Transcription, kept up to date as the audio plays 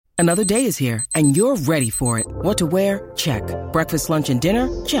Another day is here, and you're ready for it. What to wear? Check. Breakfast, lunch, and dinner?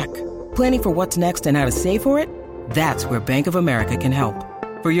 Check. Planning for what's next and how to save for it? That's where Bank of America can help.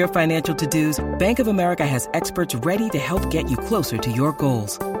 For your financial to-dos, Bank of America has experts ready to help get you closer to your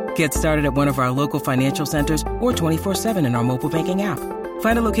goals. Get started at one of our local financial centers or 24/7 in our mobile banking app.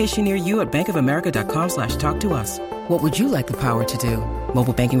 Find a location near you at bankofamerica.com/talktous. What would you like the power to do?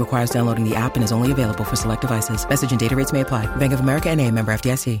 Mobile banking requires downloading the app and is only available for select devices. Message and data rates may apply. Bank of America N.A., member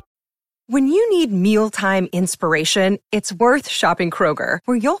FDIC. When you need mealtime inspiration, it's worth shopping Kroger,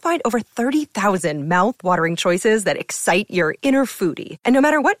 where you'll find over 30,000 mouth-watering choices that excite your inner foodie. And no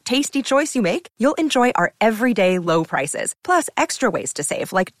matter what tasty choice you make, you'll enjoy our everyday low prices, plus extra ways to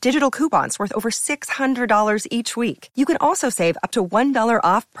save, like digital coupons worth over $600 each week. You can also save up to $1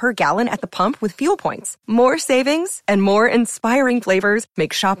 off per gallon at the pump with fuel points. More savings and more inspiring flavors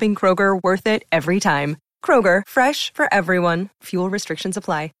make shopping Kroger worth it every time. Kroger, fresh for everyone. Fuel restrictions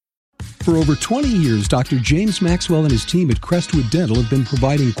apply. For over 20 years, Dr. James Maxwell and his team at Crestwood Dental have been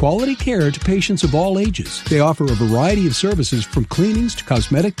providing quality care to patients of all ages. They offer a variety of services from cleanings to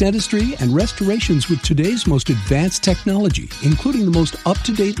cosmetic dentistry and restorations with today's most advanced technology, including the most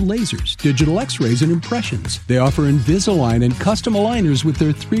up-to-date lasers, digital x-rays, and impressions. They offer Invisalign and custom aligners with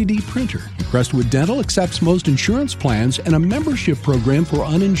their 3D printer. Crestwood Dental accepts most insurance plans and a membership program for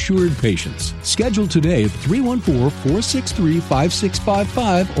uninsured patients. Schedule today at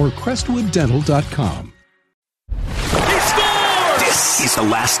 314-463-5655 or crestwooddental.com. This is the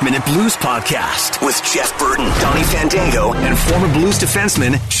Last Minute Blues Podcast with Jeff Burton, Donnie Fandango, and former Blues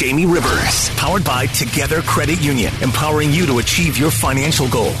defenseman Jamie Rivers. Powered by Together Credit Union, empowering you to achieve your financial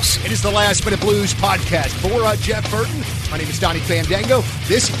goals. It is the Last Minute Blues Podcast for Jeff Burton. My name is Donnie Fandango.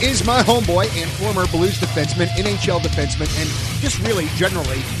 This is my homeboy and former Blues defenseman, NHL defenseman, and just really,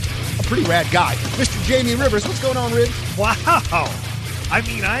 generally, a pretty rad guy. Mr. Jamie Rivers. What's going on, Rib? Wow. I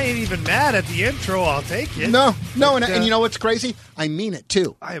mean, I ain't even mad at the intro. I'll take it. No, and you know what's crazy? I mean it,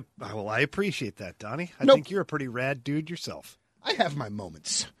 too. I appreciate that, Donnie. I think you're a pretty rad dude yourself. I have my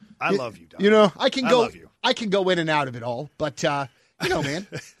moments. I love you, Donnie. You know, I can love you. I can go in and out of it all, but, you know, man.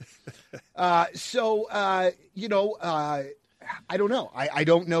 I don't know. I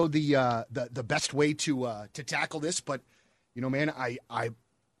don't know the best way to tackle this, but, you know, man, I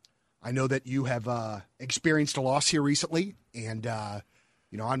know that you have experienced a loss here recently, and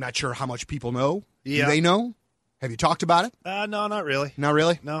you know, I'm not sure how much people know. Yeah. Do they know? Have you talked about it? No, not really. Not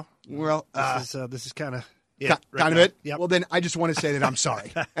really? No. Well, this is kind of kind of it. Yep. Well, then I just want to say that I'm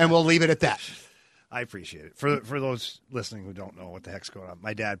sorry, and we'll leave it at that. I appreciate it. For those listening who don't know what the heck's going on,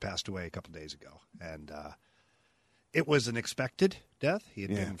 my dad passed away a couple days ago, and it was an expected death. He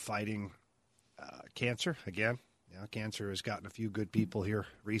had been fighting cancer again. You know, cancer has gotten a few good people here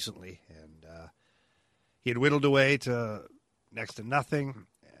recently, and he had whittled away to next to nothing,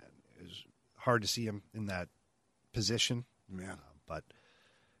 and it was hard to see him in that position. Yeah, but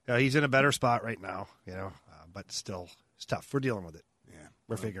he's in a better spot right now. You know, but still, it's tough. We're dealing with it. Yeah,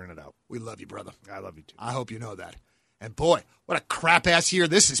 we're figuring it out. We love you, brother. I love you too. I hope you know that. And boy, what a crap ass year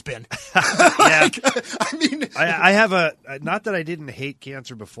this has been. Yeah, I mean, I have not that I didn't hate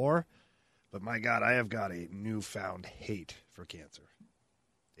cancer before, but my God, I have got a newfound hate for cancer.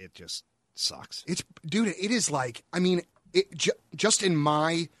 It just sucks. It is like, I mean, just in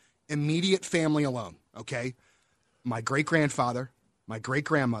my immediate family alone, okay? My great-grandfather, my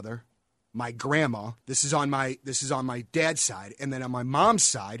great-grandmother, my grandma, this is on my dad's side, and then on my mom's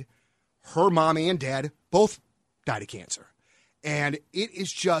side, her mom and dad both died of cancer. And it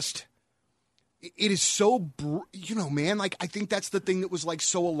is just, it is so, you know, man, like, I think that's the thing that was, like,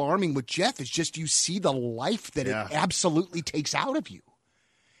 so alarming with Jeff is just you see the life that it absolutely takes out of you.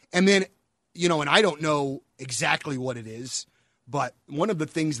 And then, you know, and I don't know exactly what it is, but one of the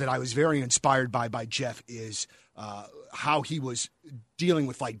things that I was very inspired by Jeff is how he was dealing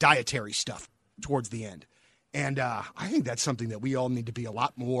with, like, dietary stuff towards the end. And I think that's something that we all need to be a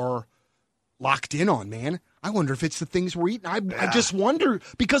lot more locked in on, man. I wonder if it's the things we're eating. I just wonder,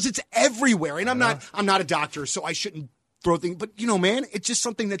 because it's everywhere. And I'm not a doctor, so I shouldn't throw things. But, you know, man, it's just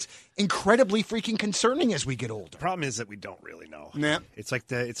something that's incredibly freaking concerning as we get older. The problem is that we don't really know. Yeah. It's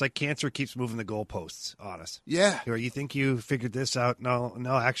like cancer keeps moving the goalposts on us. Yeah. You think you figured this out. No,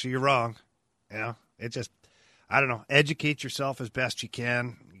 actually, you're wrong. You know, it just, I don't know. Educate yourself as best you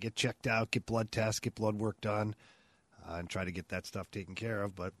can. Get checked out, get blood tests, get blood work done, and try to get that stuff taken care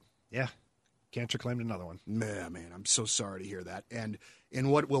of. But, yeah. Cancer claimed another one. Man, I'm so sorry to hear that. And in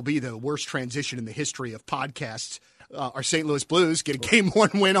what will be the worst transition in the history of podcasts, our St. Louis Blues get a Game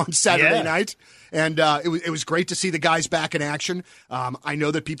 1 win on Saturday night. And it was great to see the guys back in action. I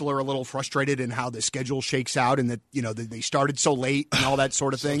know that people are a little frustrated in how the schedule shakes out and that, they started so late and all that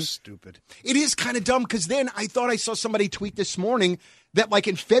sort of thing. So stupid. It is kind of dumb because then I thought I saw somebody tweet this morning that like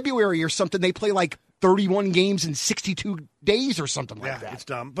in February or something, they play like 31 games in 62 days or something like that. It's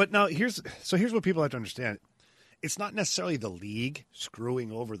dumb. But now here's what people have to understand. It's not necessarily the league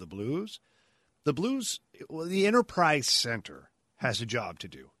screwing over the Blues. The Blues, the Enterprise Center has a job to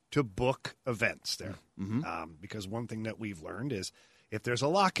do, to book events there. Mm-hmm. Because one thing that we've learned is if there's a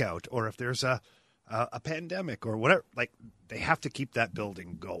lockout or if there's a pandemic or whatever, like they have to keep that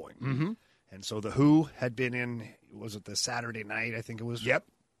building going. Mm-hmm. And so the Who had been in, was it the Saturday night, I think it was? Yep.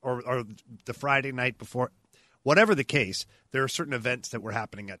 Or the Friday night before. Whatever the case, there are certain events that were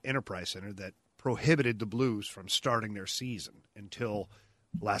happening at Enterprise Center that prohibited the Blues from starting their season until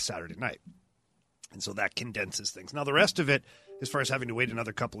last Saturday night. And so that condenses things. Now, the rest of it, as far as having to wait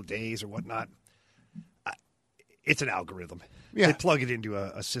another couple of days or whatnot, it's an algorithm. Yeah. They plug it into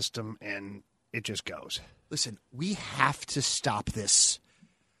a system, and it just goes. Listen, we have to stop this.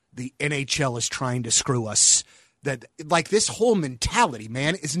 The NHL is trying to screw us. That like this whole mentality,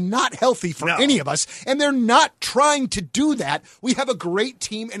 man, is not healthy for any of us, and they're not trying to do that. We have a great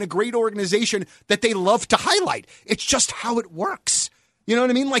team and a great organization that they love to highlight. It's just how it works. You know what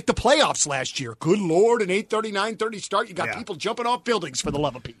I mean? Like the playoffs last year. Good Lord, an 8:30, 9:30 start. You got people jumping off buildings for the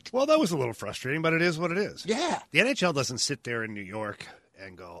love of Pete. Well, that was a little frustrating, but it is what it is. Yeah. The NHL doesn't sit there in New York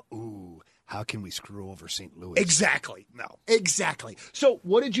and go, ooh, how can we screw over St. Louis? Exactly. No. Exactly. So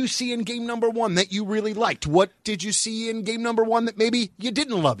what did you see in game number 1 that you really liked? What did you see in game number 1 that maybe you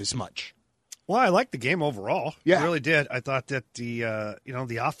didn't love as much? Well, I liked the game overall. Yeah. I really did. I thought that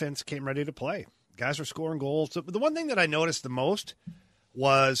the offense came ready to play. Guys were scoring goals. The one thing that I noticed the most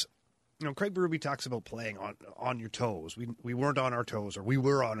was, Craig Berube talks about playing on your toes. We weren't on our toes, or we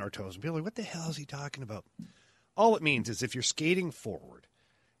were on our toes. And people are like, what the hell is he talking about? All it means is if you're skating forward,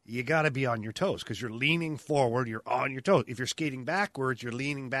 you got to be on your toes because you're leaning forward, you're on your toes. If you're skating backwards, you're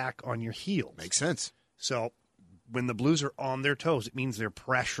leaning back on your heels. Makes sense. So when the Blues are on their toes, it means they're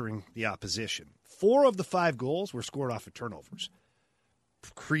pressuring the opposition. 4 of the 5 goals were scored off of turnovers,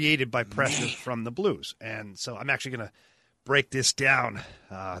 created by pressure from the Blues. And so I'm actually going to break this down.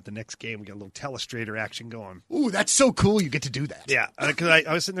 The next game, we got a little telestrator action going. Ooh, that's so cool. You get to do that. Yeah, because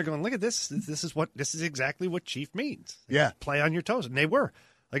I was sitting there going, look at this. This is exactly what Chief means. Yeah. Play on your toes. And they were.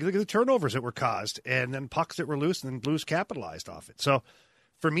 Like, look at the turnovers that were caused, and then pucks that were loose, and then Blues capitalized off it. So,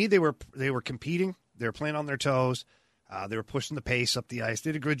 for me, they were competing. They were playing on their toes. They were pushing the pace up the ice.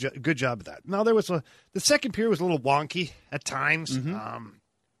 They did a good job of that. Now, the second period was a little wonky at times. Mm-hmm.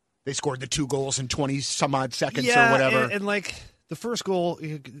 They scored the 2 goals in 20-some-odd seconds or whatever. And like, the first goal,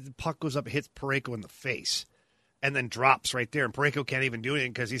 the puck goes up, hits Parayko in the face, and then drops right there. And Parayko can't even do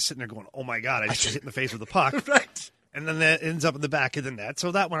anything because he's sitting there going, oh, my God, I just hit in the face with the puck. Right. And then that ends up in the back of the net.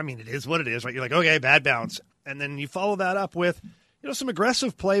 So that one, it is what it is, right? You're like, okay, bad bounce. And then you follow that up with, some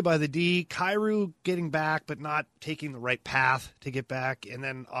aggressive play by the D. Kyrou getting back, but not taking the right path to get back. And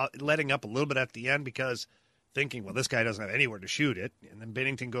then letting up a little bit at the end because thinking, well, this guy doesn't have anywhere to shoot it. And then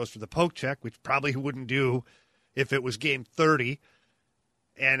Binnington goes for the poke check, which probably he wouldn't do if it was game 30.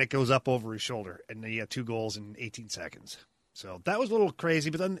 And it goes up over his shoulder. And then you got 2 goals in 18 seconds. So that was a little crazy.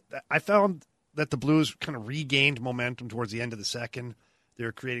 But then I found that the Blues kind of regained momentum towards the end of the second. They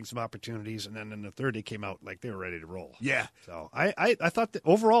were creating some opportunities, and then in the third, they came out like they were ready to roll. Yeah. So I thought that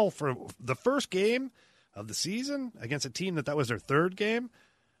overall, for the first game of the season against a team that was their third game,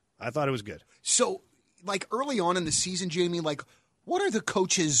 I thought it was good. So, like, early on in the season, Jamie, like, what are the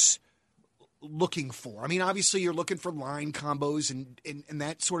coaches looking for? Obviously, you're looking for line combos and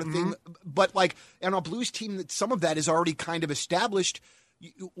that sort of thing. But, like, on a Blues team, that some of that is already kind of established.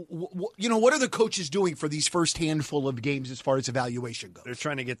 What are the coaches doing for these first handful of games as far as evaluation goes? They're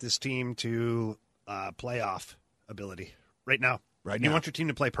trying to get this team to playoff ability right now. You want your team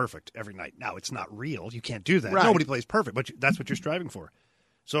to play perfect every night. Now, it's not real. You can't do that. Right. Nobody plays perfect, but that's what you're striving for.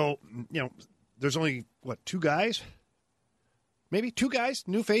 So, there's only, 2 guys? Maybe 2 guys,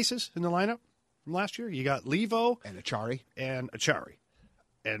 new faces in the lineup from last year. You got Levo. And Achari.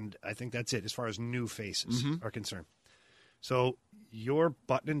 And I think that's it as far as new faces are concerned. So you're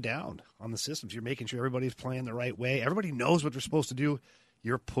buttoning down on the systems. You're making sure everybody's playing the right way. Everybody knows what they're supposed to do.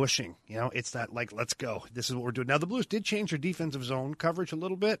 You're pushing. It's that, like, let's go. This is what we're doing. Now, the Blues did change their defensive zone coverage a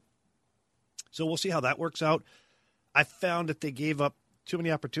little bit. So we'll see how that works out. I found that they gave up too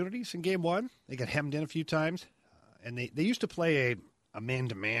many opportunities in game 1. They got hemmed in a few times. And they used to play a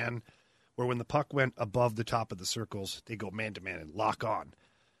man-to-man where when the puck went above the top of the circles, they go man-to-man and lock on.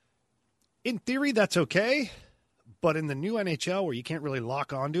 In theory, that's okay. But in the new NHL where you can't really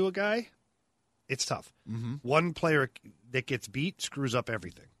lock onto a guy, it's tough. One player that gets beat screws up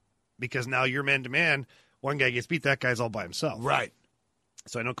everything because now you're man-to-man. One guy gets beat, that guy's all by himself. Right.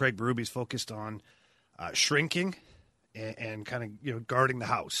 So I know Craig Berube's focused on shrinking and kind of guarding the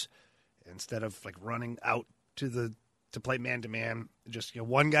house instead of like running out to play man-to-man. Just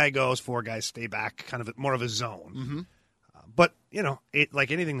one guy goes, 4 guys stay back, kind of more of a zone. But, it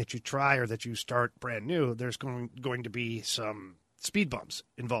like anything that you try or that you start brand new, there's going to be some speed bumps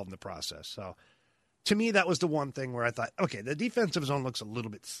involved in the process. So, to me, that was the one thing where I thought, okay, the defensive zone looks a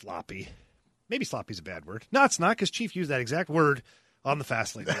little bit sloppy. Maybe sloppy is a bad word. No, it's not, because Chief used that exact word on the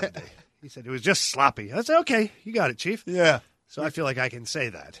fast lane the other day. He said it was just sloppy. I said, okay, you got it, Chief. Yeah. So I feel like I can say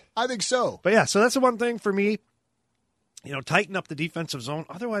that. I think so. But, yeah, so that's the one thing for me. Tighten up the defensive zone.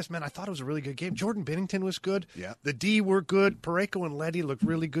 Otherwise, man, I thought it was a really good game. Jordan Binnington was good. Yeah. The D were good. Parayko and Leddy looked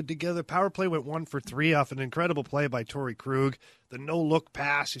really good together. Power play went 1 for 3 off an incredible play by Torrey Krug. The no-look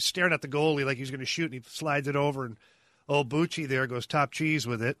pass. He's staring at the goalie like he's going to shoot, and he slides it over, and Bucci there goes top cheese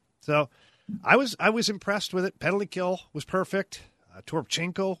with it. So I was impressed with it. Penalty kill was perfect.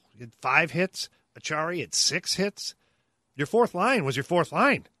 Toropchenko had 5 hits. Achari had 6 hits. Your fourth line was your fourth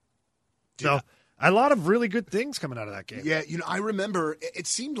line. So a lot of really good things coming out of that game. Yeah, I remember it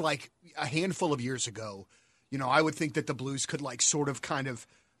seemed like a handful of years ago, I would think that the Blues could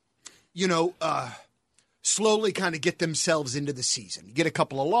slowly kind of get themselves into the season. You get a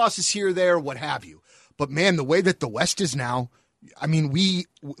couple of losses here or there, what have you. But, man, the way that the West is now, I mean, we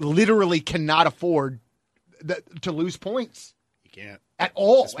literally cannot afford to lose points. You can't. At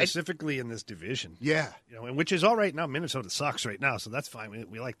all. Specifically in this division. Yeah. And which is all right now. Minnesota sucks right now, so that's fine.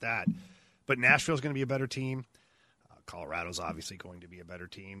 We like that. But Nashville's going to be a better team. Colorado's obviously going to be a better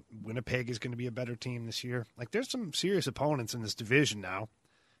team. Winnipeg is going to be a better team this year. Like, there's some serious opponents in this division now.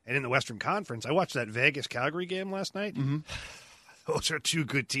 And in the Western Conference, I watched that Vegas-Calgary game last night. Mm-hmm. Those are 2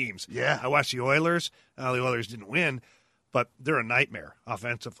 good teams. Yeah. I watched the Oilers. The Oilers didn't win, but they're a nightmare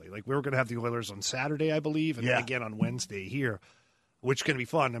offensively. Like, we were going to have the Oilers on Saturday, I believe, and then again on Wednesday here, which is going to be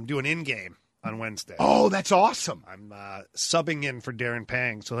fun. I'm doing in-game on Wednesday. Oh, that's awesome. I'm subbing in for Darren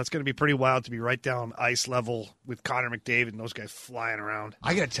Pang, so that's going to be pretty wild to be right down ice level with Connor McDavid and those guys flying around.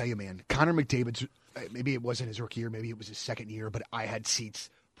 I got to tell you, man, Connor McDavid's, maybe it wasn't his rookie year, maybe it was his second year, but I had seats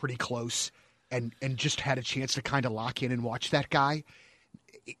pretty close and just had a chance to kind of lock in and watch that guy.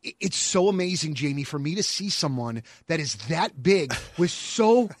 It's so amazing, Jamie, for me to see someone that is that big with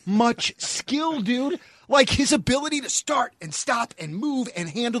so much skill, dude. Like, his ability to start and stop and move and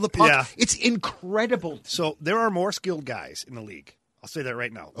handle the puck, it's incredible. So there are more skilled guys in the league. I'll say that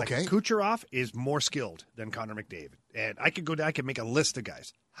right now. Like, okay. Kucherov is more skilled than Connor McDavid. And I could make a list of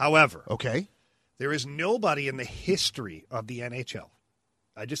guys. However, there is nobody in the history of the NHL,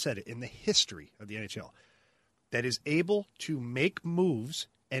 I just said it, in the history of the NHL, that is able to make moves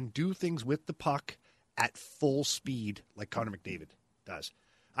and do things with the puck at full speed like Connor McDavid does.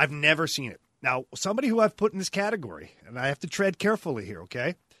 I've never seen it. Now, somebody who I've put in this category, and I have to tread carefully here,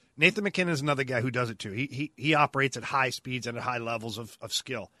 okay? Nathan McKinnon is another guy who does it too. He operates at high speeds and at high levels of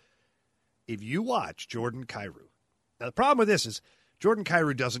skill. If you watch Jordan Kyrou, now the problem with this is Jordan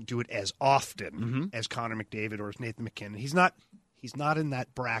Kyrou doesn't do it as often as Connor McDavid or as Nathan McKinnon. He's not in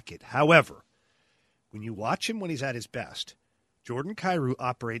that bracket. However, when you watch him when he's at his best, Jordan Kyrou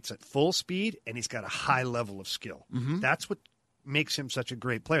operates at full speed, and he's got a high level of skill. That's what makes him such a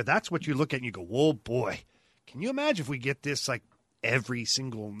great player. That's what you look at and you go, whoa, boy. Can you imagine if we get this like every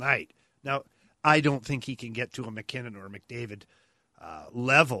single night? Now, I don't think he can get to a McKinnon or a McDavid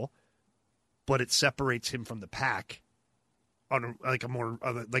level, but it separates him from the pack on like a more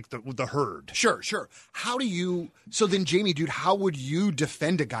like the herd. Sure. How do you? So then, Jamie, dude, how would you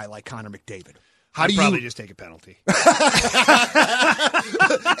defend a guy like Connor McDavid? I'd probably just take a penalty.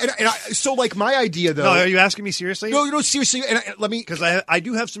 So, like, my idea, though. No, are you asking me seriously? No, seriously. And let me. Because I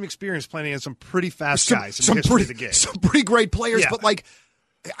do have some experience playing against some pretty fast guys in the history of the game. Some pretty great players, but, like,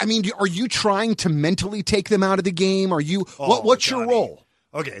 I mean, are you trying to mentally take them out of the game? Are you. What's your role?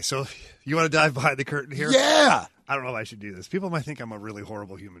 Okay, so you want to dive behind the curtain here? Yeah. I don't know if I should do this. People might think I'm a really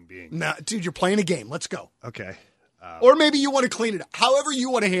horrible human being. Nah, dude, you're playing a game. Let's go. Okay. Or maybe you want to clean it up. However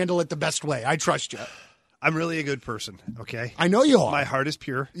you want to handle it the best way. I trust you. I'm really a good person, okay? I know you are. My heart is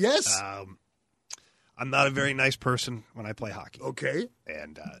pure. Yes. I'm not a very nice person when I play hockey. Okay.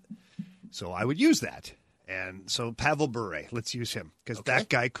 And so I would use that. And so Pavel Bure, let's use him. Because that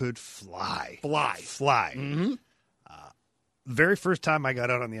guy could fly. Fly. Mm-hmm. The very first time I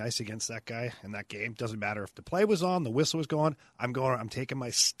got out on the ice against that guy in that game, doesn't matter if the play was on, the whistle was going, I'm taking my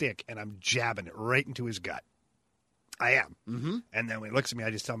stick and I'm jabbing it right into his gut. I am. Mm-hmm. And then when he looks at me, I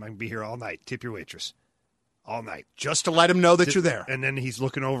just tell him I can be here all night. Tip your waitress. all night. Just to let him know that you're there. And then he's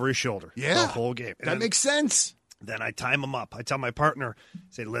looking over his shoulder the whole game. And that makes sense. Then I time him up. I tell my partner,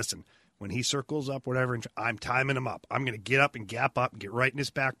 say, listen, when he circles up, whatever, I'm timing him up. I'm going to get up and gap up and get right in his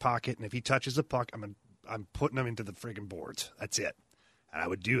back pocket, and if he touches the puck, I'm putting him into the friggin' boards. That's it. And I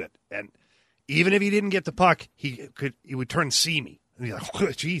would do it. And even if he didn't get the puck, he would turn and see me. And be like,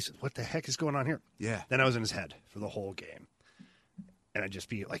 oh, Jesus, what the heck is going on here? Yeah. Then I was in his head for the whole game. And I'd just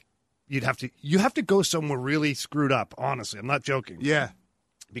be like, you have to go somewhere really screwed up, honestly. I'm not joking. Yeah.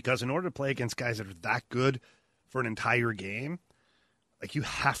 Because in order to play against guys that are that good for an entire game, like, you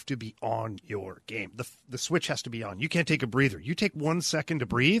have to be on your game. The switch has to be on. You can't take a breather. You take 1 second to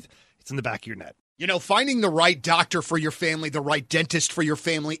breathe, it's in the back of your net. You know, finding the right doctor for your family, the right dentist for your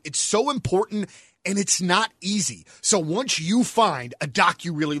family, it's so important, and it's not easy. So once you find a doc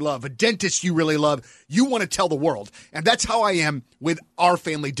you really love, a dentist you really love, you want to tell the world. And that's how I am with our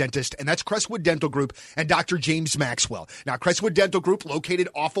family dentist, and that's Crestwood Dental Group and Dr. James Maxwell. Now, Crestwood Dental Group, located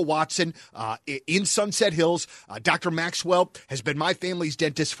off of Watson in Sunset Hills. Dr. Maxwell has been my family's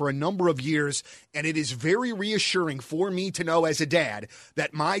dentist for a number of years, and it is very reassuring for me to know as a dad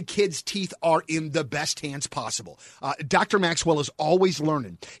that my kids' teeth are in the best hands possible. Dr. Maxwell is always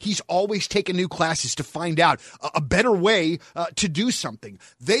learning. He's always taking new classes to find out a better way to do something.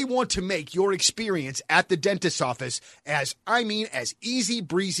 They want to make your experience at the dentist's office as easy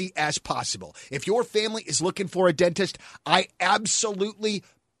breezy as possible. If your family is looking for a dentist, I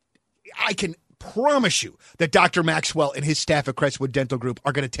can promise you that Dr. Maxwell and his staff at Crestwood Dental Group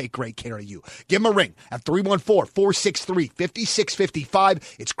are going to take great care of you. Give him a ring at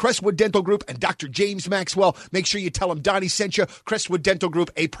 314-463-5655. It's Crestwood Dental Group and Dr. James Maxwell. Make sure you tell him Donnie sent you. Crestwood Dental Group,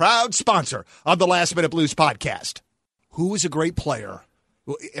 a proud sponsor of the Last Minute Blues podcast. Who was a great player?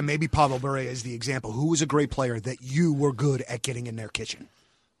 And maybe Pavel Bure is the example. Who was a great player that you were good at getting in their kitchen?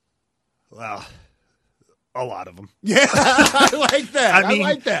 Well, a lot of them. Yeah, I like that. I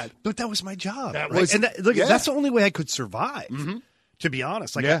like that. But that was my job. Was, and that's the only way I could survive, to be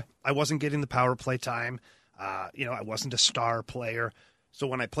honest. Like, I wasn't getting the power play time. I wasn't a star player. So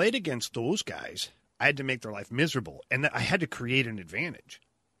when I played against those guys, I had to make their life miserable. And I had to create an advantage.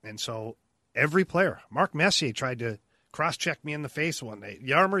 And so every player, Mark Messier tried to cross-check me in the face one day.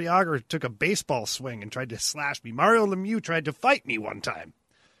 Jaromir Jagr took a baseball swing and tried to slash me. Mario Lemieux tried to fight me one time.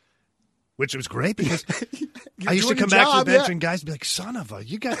 Which was great because I used to come back to the bench and guys would be like, son of a,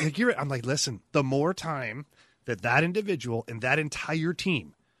 I'm like, listen, the more time that individual and that entire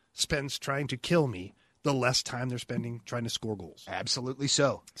team spends trying to kill me, the less time they're spending trying to score goals. Absolutely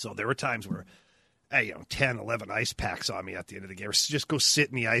so. So there were times where, 10, 11 ice packs on me at the end of the game. Or just go sit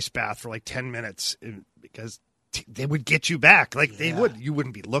in the ice bath for like 10 minutes because they would get you back. Like they would. You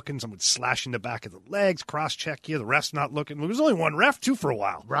wouldn't be looking. Someone would slash in the back of the legs, cross-check you. The ref's not looking. There was only one ref, too, for a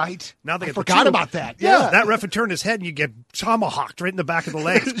while. Right. Now they forgot about that. Yeah. That ref would turn his head and you get tomahawked right in the back of the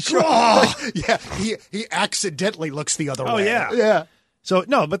legs. Yeah. He accidentally looks the other way. Oh, yeah. Yeah. So,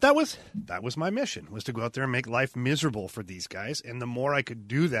 no, but that was my mission, was to go out there and make life miserable for these guys. And the more I could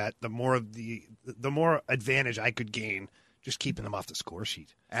do that, the more advantage I could gain just keeping them off the score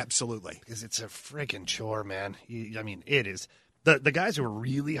sheet. Absolutely. Because it's a freaking chore, man. It is. The guys who are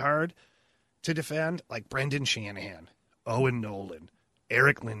really hard to defend, like Brendan Shanahan, Owen Nolan,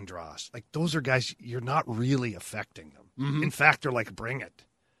 Eric Lindros, like those are guys you're not really affecting them. Mm-hmm. In fact, they're like, bring it.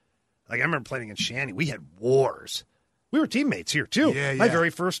 Like I remember playing against Shanny. We had wars. We were teammates here, too. Yeah. My very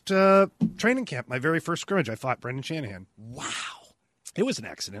first training camp, my very first scrimmage, I fought Brendan Shanahan. Wow. It was an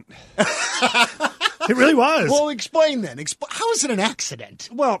accident. It really was. Well, explain then. How is it an accident?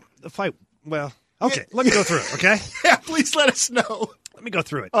 Well, the fight, okay, let me go through it, okay? Yeah, please let us know. Let me go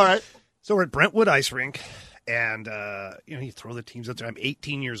through it. All right. So we're at Brentwood Ice Rink, and, you throw the teams out there. I'm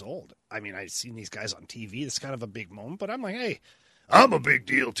 18 years old. I mean, I've seen these guys on TV. It's kind of a big moment, but I'm like, hey, I'm a big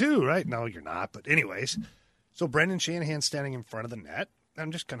deal too, right? No, you're not. But anyways, so Brendan Shanahan's standing in front of the net.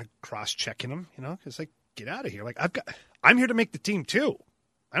 I'm just kind of cross-checking him, because like, get out of here. Like, I'm here to make the team too.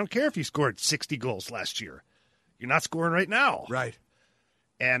 I don't care if you scored 60 goals last year. You're not scoring right now. Right.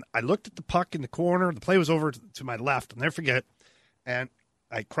 And I looked at the puck in the corner. The play was over to my left. I'll never forget. And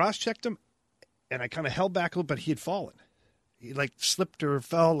I cross-checked him, and I kind of held back a little bit. He had fallen. He, like, slipped or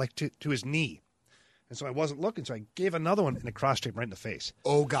fell, like, to his knee. And so I wasn't looking, so I gave another one and a cross-check right in the face.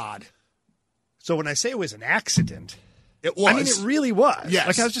 Oh, God. So when I say it was an accident, it was. I mean, it really was. Yes.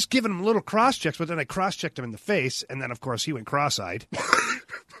 Like, I was just giving him little cross-checks, but then I cross-checked him in the face, and then, of course, he went cross-eyed.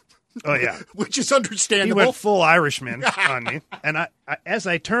 Oh, yeah. Which is understandable. He went full Irishman on me. And I, as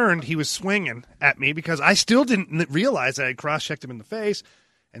I turned, he was swinging at me because I still didn't realize I had cross-checked him in the face.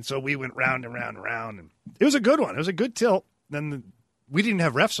 And so we went round and round and round. And it was a good one. It was a good tilt. Then we didn't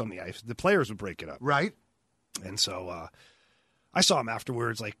have refs on the ice. The players would break it up. Right. And so I saw him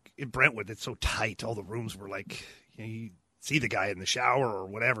afterwards, like in Brentwood, it's so tight. All the rooms were like, you see the guy in the shower or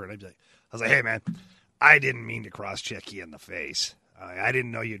whatever. And I was like, hey, man, I didn't mean to cross-check you in the face. I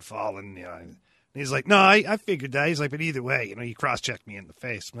didn't know you'd fallen. And he's like, no, I figured that. He's like, but either way, you cross-checked me in the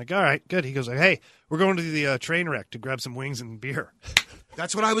face. I'm like, all right, good. He goes like, hey, we're going to the train wreck to grab some wings and beer.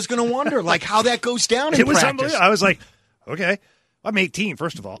 That's what I was going to wonder, like how that goes down in It was practice. unbelievable. I was like, okay. I'm 18,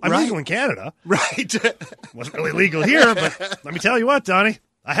 first of all. I'm legal in Canada. Right. Wasn't really legal here, but let me tell you what, Donnie.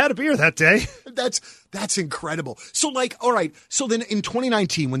 I had a beer that day. That's incredible. So, like, all right. So then in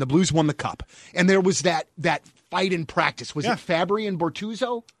 2019, when the Blues won the Cup, and there was that fight in practice, was it Fabry and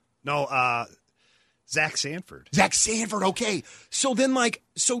Bortuzzo? No, Zach Sanford. Zach Sanford, okay. So then,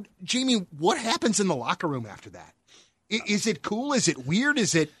 so Jamie, what happens in the locker room after that? Is it cool? Is it weird?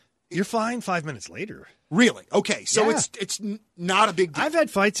 Is it... You're fine 5 minutes later. Really? Okay, so it's not a big deal. I've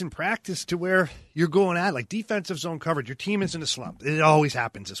had fights in practice to where you're going at, like defensive zone coverage. Your team is in a slump. It always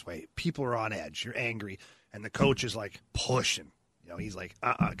happens this way. People are on edge. You're angry. And the coach is like pushing. He's like,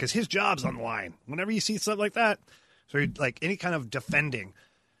 because his job's on the line. Whenever you see something like that, so you're like any kind of defending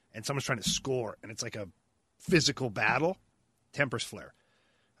and someone's trying to score and it's like a physical battle, tempers flare.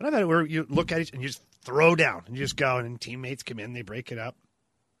 And I've had it where you look at it and you just throw down and you just go and teammates come in, they break it up.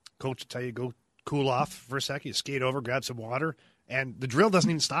 Coach will tell you go cool off for a second. You skate over, grab some water, and the drill doesn't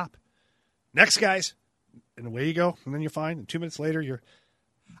even stop. Next, guys. And away you go, and then you're fine. And 2 minutes later, you're...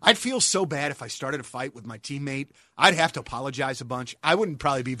 I'd feel so bad if I started a fight with my teammate. I'd have to apologize a bunch. I wouldn't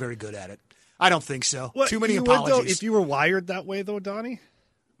probably be very good at it. I don't think so. Too many apologies. Would, though, if you were wired that way, though, Donnie?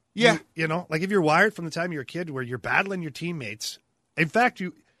 Yeah. Like if you're wired from the time you're a kid where you're battling your teammates. In fact,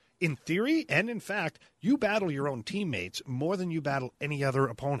 in theory and in fact, you battle your own teammates more than you battle any other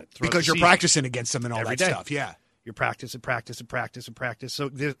opponent. Because you're practicing against them and all every that day. Stuff, yeah. You're practice.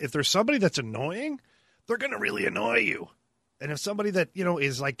 So if there's somebody that's annoying, they're going to really annoy you. And if somebody that,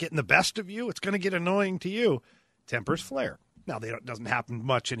 is like getting the best of you, it's going to get annoying to you. Tempers flare. Now, it doesn't happen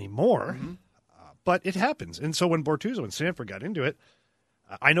much anymore, but it happens. And so when Bortuzzo and Sanford got into it,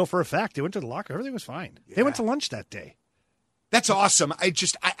 I know for a fact they went to the locker. Everything was fine. Yeah. They went to lunch that day. That's awesome.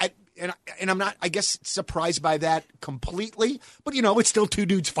 And I'm not, I guess, surprised by that completely. But it's still two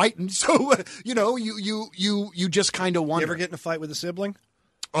dudes fighting, so you just kind of wonder. You ever get in a fight with a sibling?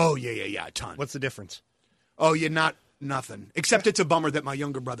 Oh yeah, a ton. What's the difference? Oh, nothing. Except it's a bummer that my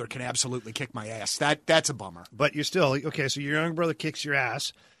younger brother can absolutely kick my ass. That's a bummer. But you're still okay. So your younger brother kicks your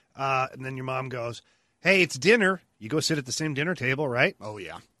ass, and then your mom goes, "Hey, it's dinner." You go sit at the same dinner table, right? Oh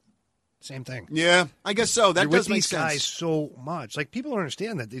yeah. Same thing. Yeah, I guess so. That does make sense. You're with these guys so much. Like, people don't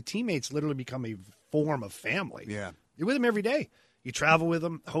understand that the teammates literally become a form of family. Yeah. You're with them every day. You travel with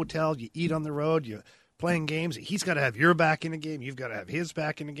them, hotel, you eat on the road, you're playing games. He's got to have your back in the game. You've got to have his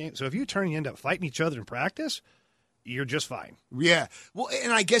back in the game. So if you end up fighting each other in practice, you're just fine. Yeah. Well,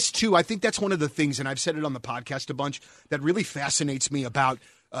 and I guess, too, I think that's one of the things, and I've said it on the podcast a bunch, that really fascinates me about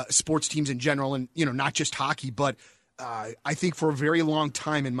sports teams in general and, not just hockey, but I think for a very long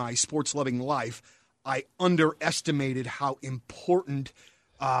time in my sports-loving life, I underestimated how important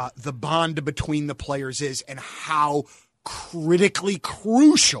the bond between the players is and how critically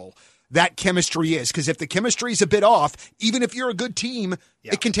crucial that chemistry is. Because if the chemistry is a bit off, even if you're a good team,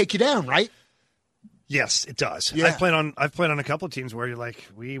 it can take you down, right? Yes, it does. Yeah. I've played on a couple of teams where you're like,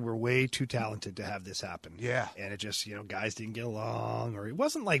 we were way too talented to have this happen. Yeah. And it just, guys didn't get along, or it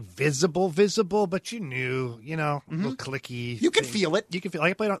wasn't like visible, but you knew, a little clicky. You could feel it. You could feel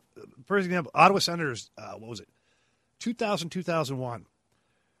like I played on, for example, Ottawa Senators, 2000, 2001.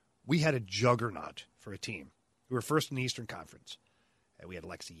 We had a juggernaut for a team. We were first in the Eastern Conference. And we had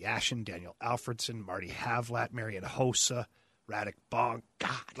Alexei Yashin, Daniel Alfredson, Marty Havlat, Marian Hossa, Radek Bonk.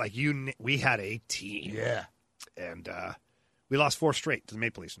 God, we had a team. Yeah. And we lost 4 straight to the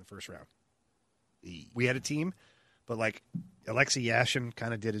Maple Leafs in the first round. We had a team, but Alexei Yashin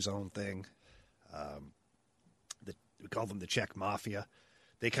kind of did his own thing. We called them the Czech Mafia.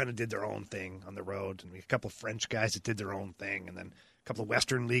 They kind of did their own thing on the road. And we had a couple of French guys that did their own thing. And then a couple of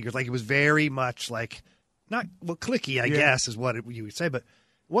Western leaguers. It was very much clicky, I guess, is what you would say. But it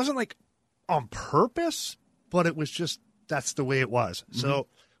wasn't on purpose, but it was just, that's the way it was. Mm-hmm. So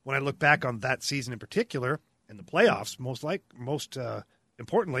when I look back on that season in particular, and the playoffs, most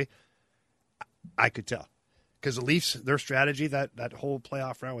importantly, I could tell. Because the Leafs, their strategy, that whole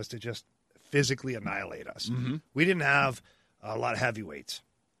playoff round was to just physically annihilate us. Mm-hmm. We didn't have a lot of heavyweights.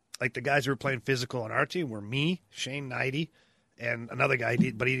 Like the guys who were playing physical on our team were me, Shane Knighty, and another guy,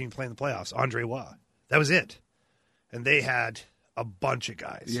 but he didn't play in the playoffs, Andre Waugh. That was it. And they had a bunch of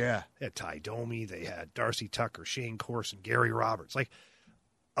guys. Yeah. They had Ty Domi, they had Darcy Tucker, Shane Corson, Gary Roberts.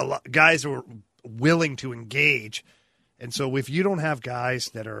 A lot guys who were willing to engage. And so if you don't have guys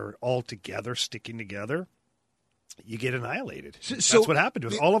that are all together, sticking together, you get annihilated. So that's what happened to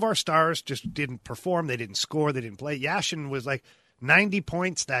us. All of our stars just didn't perform. They didn't score. They didn't play. Yashin was like 90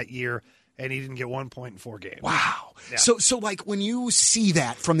 points that year, and he didn't get 1 point in 4 games. Wow. Yeah. So like when you see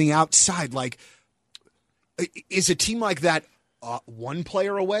that from the outside, like, is a team like that one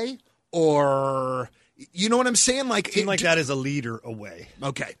player away, or you know what I'm saying? Like a team like that is a leader away.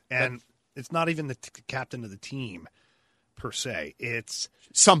 Okay, and it's not even the captain of the team per se. It's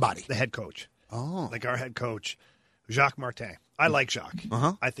somebody, the head coach. Oh, like our head coach, Jacques Martin. I like Jacques.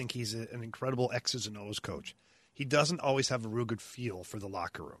 Uh-huh. I think he's an incredible X's and O's coach. He doesn't always have a real good feel for the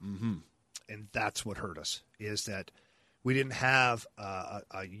locker room. Mm-hmm. And that's what hurt us, is that we didn't have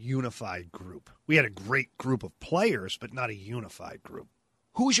a unified group. We had a great group of players, but not a unified group.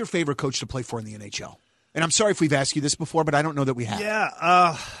 Who is your favorite coach to play for in the NHL? And I'm sorry if we've asked you this before, but I don't know that we have.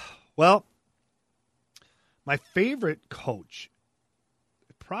 Yeah, well, my favorite coach,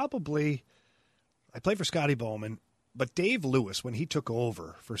 probably, I played for Scotty Bowman, but Dave Lewis, when he took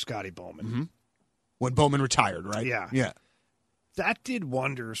over for Scotty Bowman. Mm-hmm. When Bowman retired, right? Yeah. That did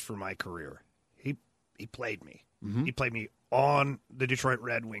wonders for my career. He played me. Mm-hmm. He played me on the Detroit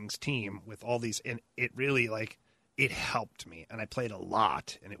Red Wings team with all these, and it really, like, it helped me. And I played a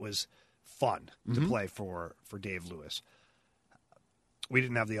lot, and it was fun to play for Dave Lewis. We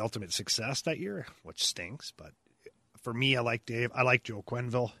didn't have the ultimate success that year, which stinks, but for me, I like Dave. I like Joe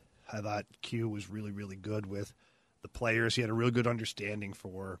Quenneville. I thought Q was really, really good with the players. He had a really good understanding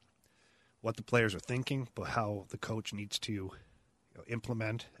for what the players are thinking, but how the coach needs to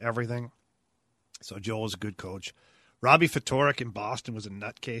implement everything. So Joel was a good coach. Robbie Ftorek in Boston was a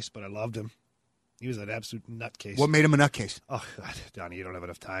nutcase, but I loved him. He was an absolute nutcase. What made him a nutcase? Oh, God, Donnie, you don't have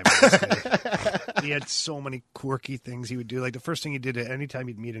enough time. He had so many quirky things he would do. Like the first thing he did anytime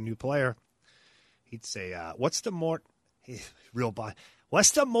he'd meet a new player, he'd say, what's the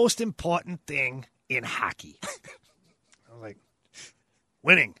most important thing in hockey? I was like,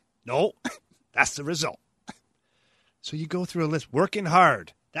 winning. No, that's the result. So you go through a list, working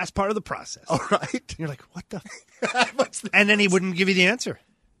hard. That's part of the process. All right. And you're like, what the? And then he wouldn't give you the answer.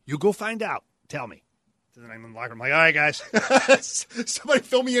 You go find out. Tell me. So then I'm in the locker room. I'm like, all right, guys. Somebody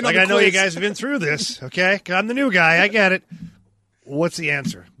fill me in on the quiz. I know you guys have been been through this, okay? I'm the new guy. I get it. What's the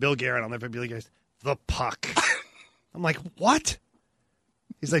answer? Bill Guerin. I'll never be like, the puck. I'm like, what?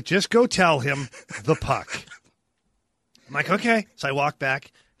 He's like, just go tell him the puck. I'm like, okay. So I walk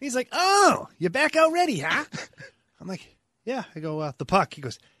back. He's like, oh, you're back already, huh? I'm like, yeah. I go, the puck. He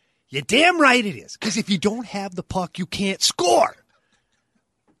goes, you're damn right it is. Because if you don't have the puck, you can't score.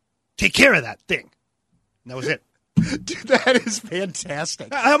 Take care of that thing. And that was it. Dude, that is fantastic.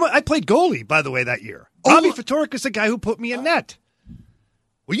 I played goalie, by the way, that year. Robbie Ftorek is the guy who put me in net.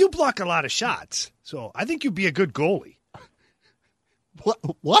 Well, you block a lot of shots, so I think you'd be a good goalie.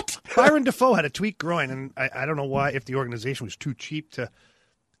 What? Byron Dafoe had a tweaked groin, and I don't know why, if the organization was too cheap to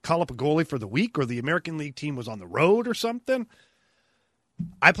call up a goalie for the week, or the American League team was on the road or something.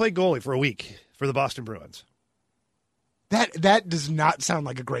 I played goalie for a week for the Boston Bruins. That does not sound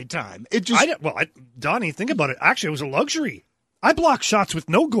like a great time. It just Donnie, think about it. Actually, it was a luxury. I blocked shots with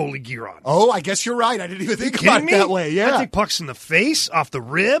no goalie gear on. Oh, I guess you're right. I didn't even think about it that way. Yeah, I take pucks in the face, off the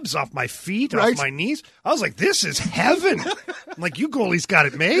ribs, off my feet, off my knees. I was like, this is heaven. I'm like, you goalies got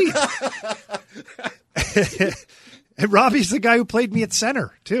it made. And Robbie's the guy who played me at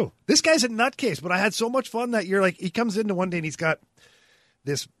center, too. This guy's a nutcase, but I had so much fun that year. Like, he comes into one day and he's got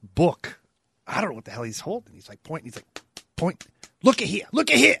this book. I don't know what the hell he's holding. He's like pointing. He's like, point. Look at here. Look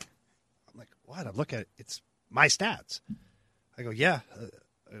at here. I'm like, what? I look at it. It's my stats. I go, yeah.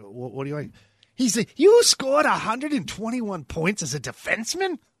 What do you like? He said, you scored 121 points as a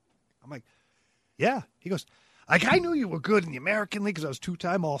defenseman? I'm like, yeah. He goes, like, I knew you were good in the American League because I was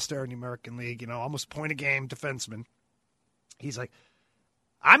 2-time All-Star in the American League, almost point a game defenseman. He's like,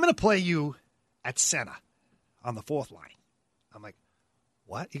 I'm going to play you at center on the fourth line. I'm like,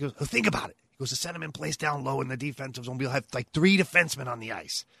 what? He goes, think about it. He goes, the centerman plays down low in the defensive zone. We'll have like 3 defensemen on the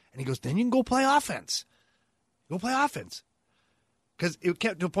ice. And he goes, then you can go play offense. Go play offense. Because it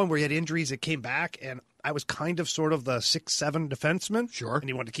kept to a point where he had injuries. It came back, and I was kind of sort of the 6'7" defenseman. Sure. And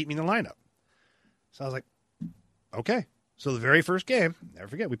he wanted to keep me in the lineup. So I was like, okay. So the very first game, never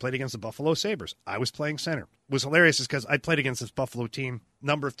forget, we played against the Buffalo Sabres. I was playing center. It was hilarious because I played against this Buffalo team a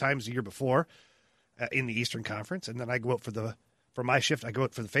number of times the year before in the Eastern Conference, and then I go out for my shift, I go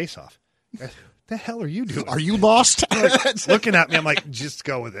out for the face-off. What the hell are you doing? Are you lost? Looking at me, I'm like, just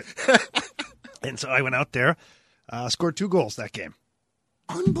go with it. And so I went out there, scored 2 goals that game.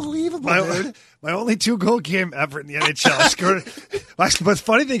 Unbelievable, my only 2-goal game ever in the NHL. But the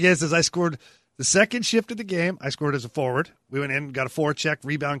funny thing is I scored The second shift of the game, I scored as a forward. We went in, got a forecheck,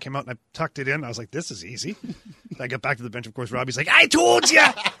 rebound came out, and I tucked it in. I was like, this is easy. I got back to the bench. Of course, Robbie's like, I told you!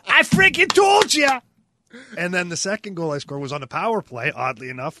 I freaking told you! And then the second goal I scored was on a power play, oddly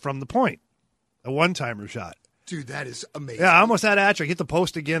enough, from the point. A one-timer shot. Dude, that is amazing. Yeah, I almost had a hat trick. Hit the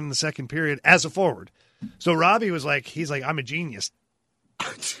post again in the second period as a forward. So Robbie was like, he's like, I'm a genius.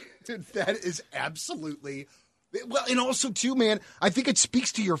 Dude, that is absolutely... Well, and also, too, man, I think it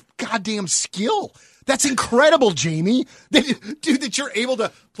speaks to your goddamn skill. That's incredible, Jamie. That you're able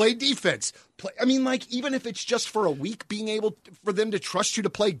to play defense. I mean, like, even if it's just for a week, being able for them to trust you to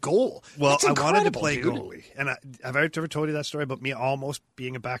play goal. Well, I wanted to play goalie. And have I ever told you that story about me almost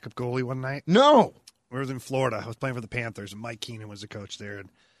being a backup goalie one night? No. We were in Florida. I was playing for the Panthers, and Mike Keenan was the coach there. And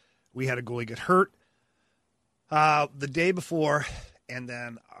we had a goalie get hurt the day before, and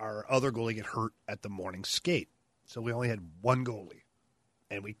then our other goalie get hurt at the morning skate. So we only had one goalie,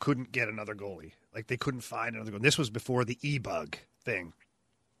 and we couldn't get another goalie. Like, they couldn't find another goalie. This was before the e-bug thing.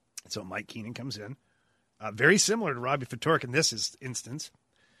 So Mike Keenan comes in, very similar to Robbie Ftorek in this instance.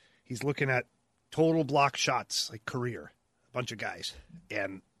 He's looking at total block shots, like career, a bunch of guys.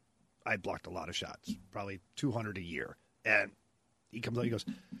 And I blocked a lot of shots, probably 200 a year. And he comes out, he goes,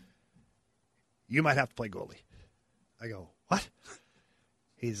 you might have to play goalie. I go, what?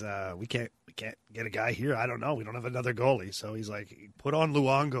 He's, we can't get a guy here. I don't know. We don't have another goalie. So he's like, put on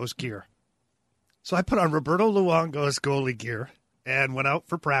Luongo's gear. So I put on Roberto Luongo's goalie gear and went out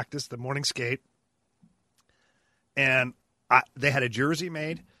for practice, the morning skate. And they had a jersey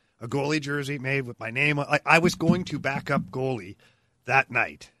made, a goalie jersey made with my name. I was going to back up goalie that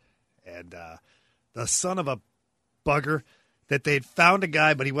night. And the son of a bugger that they'd found a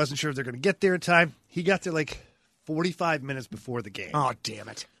guy, but he wasn't sure if they're going to get there in time. He got there like 45 minutes before the game. Oh, damn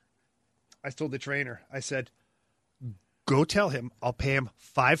it. I told the trainer, I said, go tell him I'll pay him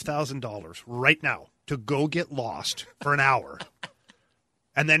 $5,000 right now to go get lost for an hour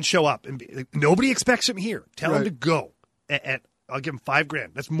and then show up. And nobody expects him here. Tell him to go. And I'll give him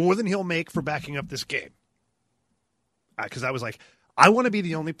 $5,000. That's more than he'll make for backing up this game. Because I was like, I want to be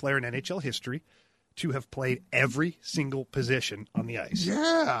the only player in NHL history to have played every single position on the ice.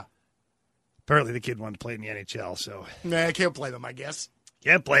 Yeah. Apparently the kid wanted to play in the NHL, so. Nah, I can't play them, I guess.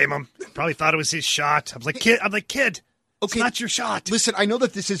 Can't blame him. Probably thought it was his shot. I was like, kid, okay, it's not your shot. Listen, I know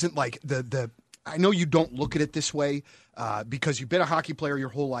that this isn't like I know you don't look at it this way because you've been a hockey player your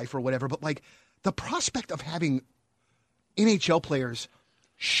whole life or whatever, but like the prospect of having NHL players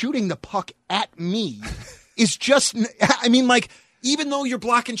shooting the puck at me is just, I mean, like, even though you're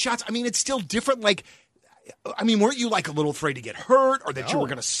blocking shots, I mean, it's still different. Like, I mean, weren't you like a little afraid to get hurt or that you were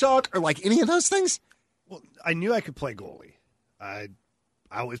going to suck or like any of those things? Well, I knew I could play goalie. I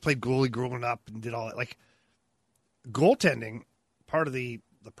always played goalie growing up and did all that. Like, goaltending, part of the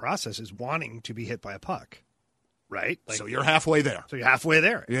process is wanting to be hit by a puck, right? Like, so you're halfway there. So you're halfway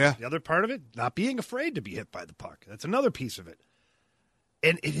there. Yeah. The other part of it, not being afraid to be hit by the puck. That's another piece of it.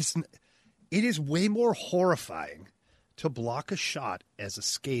 And it is way more horrifying to block a shot as a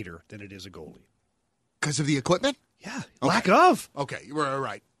skater than it is a goalie. Because of the equipment? Yeah. Okay. Lack of. Okay, you were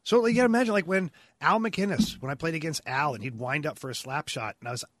right. So you got to imagine, like, when Al McInnes, when I played against Al, and he'd wind up for a slap shot,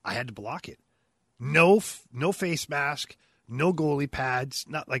 and I had to block it. No face mask, no goalie pads,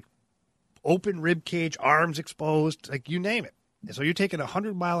 not like open rib cage, arms exposed, like you name it. And so you're taking a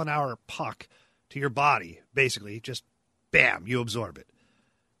 100-mile-an-hour puck to your body, basically, just bam, you absorb it.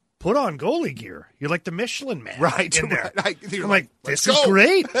 Put on goalie gear. You're like the Michelin Man, right? In there. Right. I'm like, this is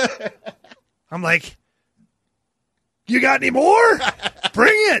great. I'm like, you got any more?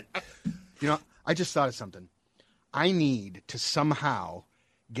 Bring it. You know, I just thought of something. I need to somehow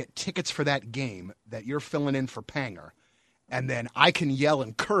get tickets for that game that you're filling in for Panger, and then I can yell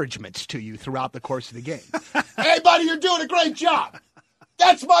encouragements to you throughout the course of the game. Hey, buddy, you're doing a great job.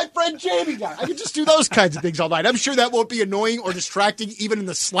 That's my friend Jamie guy. I can just do those kinds of things all night. I'm sure that won't be annoying or distracting even in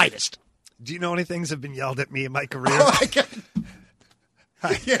the slightest. Do you know any things that have been yelled at me in my career?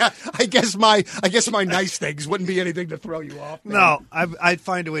 Yeah, I guess my nice things wouldn't be anything to throw you off. Man. No, I'd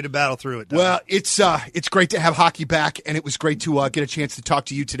find a way to battle through it. Well, it's great to have hockey back, and it was great to get a chance to talk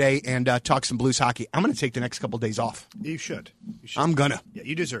to you today and talk some Blues hockey. I'm going to take the next couple of days off. You should. I'm gonna. Yeah,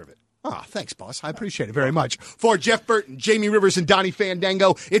 you deserve it. Oh, thanks, boss. I appreciate it very much. For Jeff Burton, Jamie Rivers, and Donnie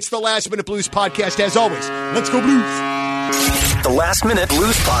Fandango, it's the Last Minute Blues Podcast. As always, let's go Blues. The Last Minute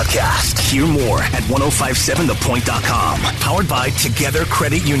Blues Podcast. Hear more at 1057thepoint.com. Powered by Together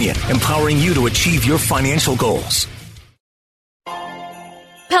Credit Union. Empowering you to achieve your financial goals.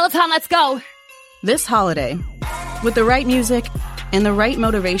 Peloton, let's go. This holiday, with the right music and the right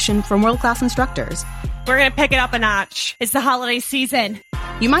motivation from world-class instructors, we're going to pick it up a notch. It's the holiday season.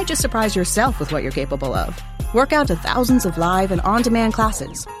 You might just surprise yourself with what you're capable of. Work out to thousands of live and on-demand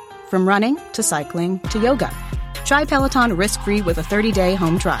classes, from running to cycling to yoga. Try Peloton risk-free with a 30-day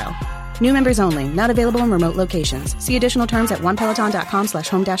home trial. New members only, not available in remote locations. See additional terms at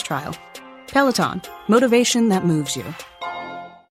onepeloton.com/home-trial. Peloton, motivation that moves you.